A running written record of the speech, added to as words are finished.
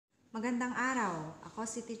Magandang araw! Ako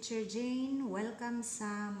si Teacher Jane. Welcome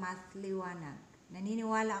sa Math Liwanag.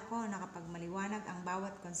 Naniniwala ako na kapag maliwanag ang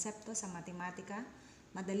bawat konsepto sa matematika,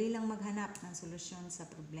 madali lang maghanap ng solusyon sa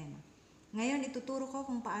problema. Ngayon, ituturo ko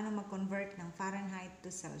kung paano mag-convert ng Fahrenheit to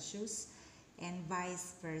Celsius and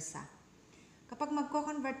vice versa. Kapag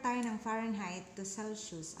magko-convert tayo ng Fahrenheit to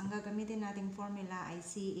Celsius, ang gagamitin nating formula ay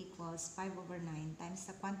C equals 5/9 times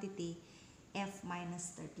the quantity F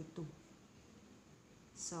minus 32.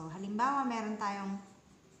 So, halimbawa, meron tayong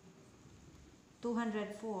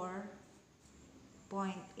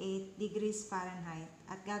 204.8 degrees Fahrenheit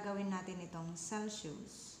at gagawin natin itong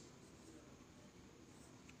Celsius.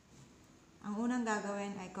 Ang unang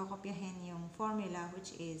gagawin ay kokopyahin yung formula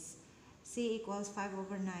which is C equals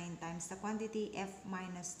 5/9 times the quantity F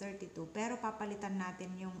minus 32. Pero papalitan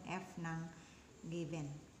natin yung F ng given.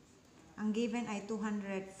 Ang given ay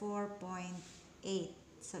 204.8.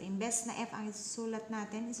 So, imbes na F ang isusulat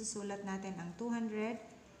natin ang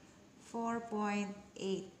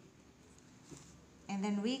 204.8. And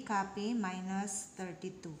then we copy minus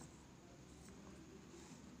 32.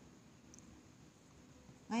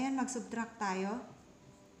 Ngayon, mag-subtract tayo.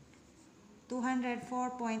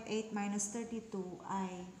 204.8 minus 32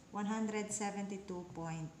 ay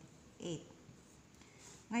 172.8.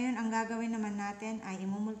 Ngayon, ang gagawin naman natin ay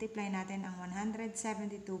imumultiply natin ang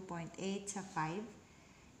 172.8 sa 5.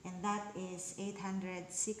 And that is 864.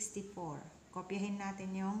 Kopyahin natin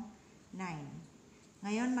yung 9.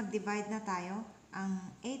 Ngayon, mag-divide na tayo. Ang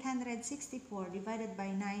 864 divided by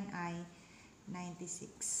 9 ay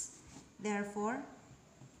 96. Therefore,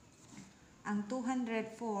 ang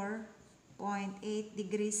 204.8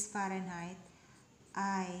 degrees Fahrenheit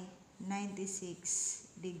ay 96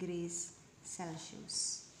 degrees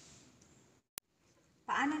Celsius.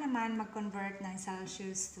 Paano naman mag-convert ng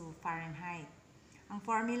Celsius to Fahrenheit? Ang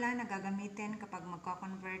formula na gagamitin kapag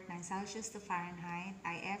magko-convert ng Celsius to Fahrenheit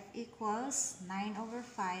ay F equals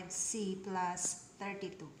 9/5C plus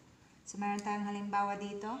 32. So, meron tayong halimbawa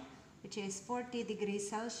dito, which is 40 degrees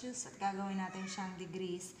Celsius at gagawin natin siyang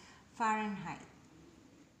degrees Fahrenheit.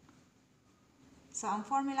 So, ang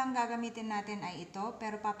formula ang gagamitin natin ay ito,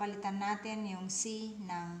 pero papalitan natin yung C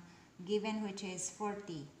ng given which is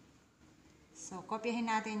 40. So, kopyahin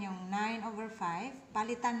natin yung 9/5,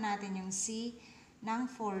 palitan natin yung C ng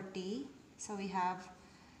 40. So, we have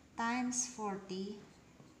times 40.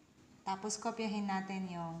 Tapos, kopyahin natin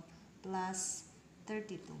yung plus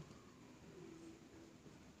 32.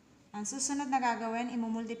 Ang susunod na gagawin,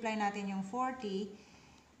 imumultiply natin yung 40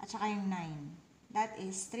 at saka yung 9. That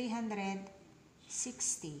is 360.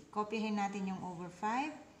 Kopyahin natin yung over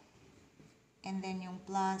 5 and then yung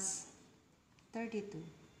plus 32.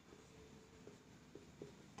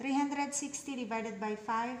 360 divided by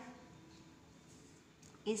 5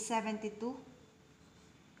 is 72.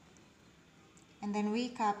 And then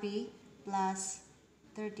we copy plus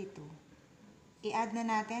 32. I-add na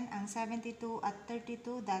natin ang 72 at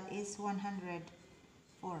 32, that is 104.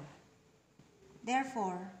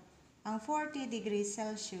 Therefore, ang 40 degrees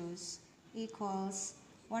Celsius equals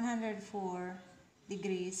 104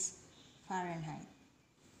 degrees Fahrenheit.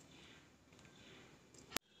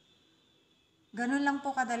 Ganun lang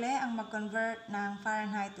po kadali ang mag-convert ng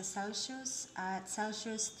Fahrenheit to Celsius at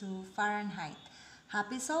Celsius to Fahrenheit.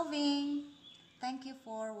 Happy solving! Thank you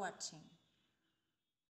for watching.